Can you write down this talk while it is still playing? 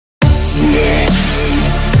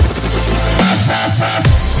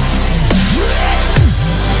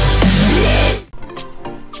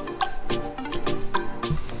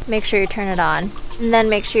Make sure you turn it on, and then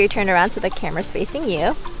make sure you turn it around so the camera's facing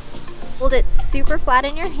you. Hold it super flat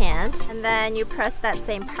in your hand, and then you press that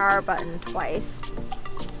same power button twice.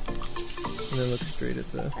 And then look straight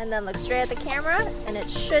at the... And then look straight at the camera, and it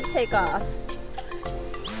should take off.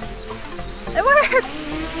 It works!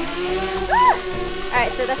 Ah!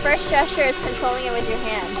 Alright, so the first gesture is controlling it with your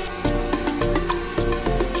hand.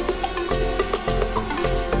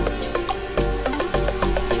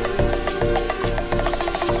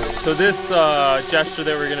 So this gesture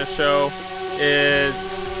that we're going to show is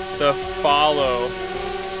the follow.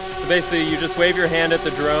 So basically you just wave your hand at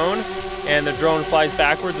the drone and the drone flies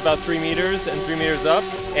backwards about 3 meters and 3 meters up,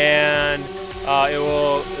 and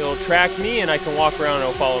it'll track me and I can walk around and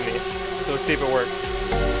it'll follow me. So let's see if it works.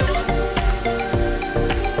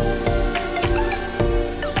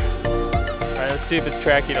 Alright, let's see if it's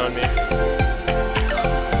tracking on me.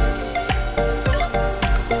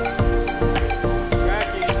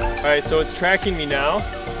 Alright, so it's tracking me now.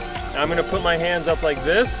 I'm going to put my hands up like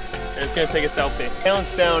this, and it's going to take a selfie.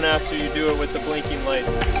 Balance down after you do it with the blinking light.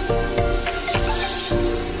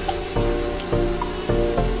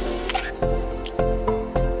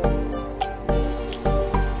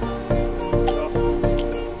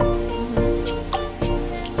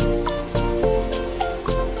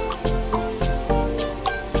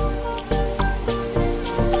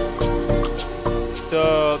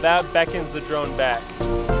 So that beckons the drone back.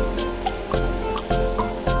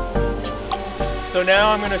 So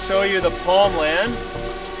now I'm going to show you the palm land.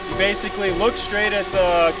 You basically look straight at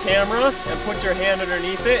the camera and put your hand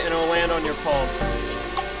underneath it and it'll land on your palm.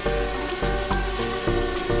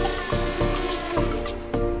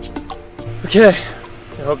 Okay,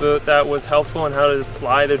 I hope that was helpful on how to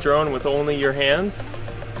fly the drone with only your hands.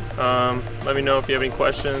 Let me know if you have any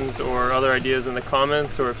questions or other ideas in the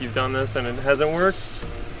comments, or if you've done this and it hasn't worked.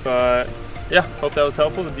 But yeah, hope that was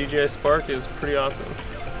helpful. The DJI Spark is pretty awesome.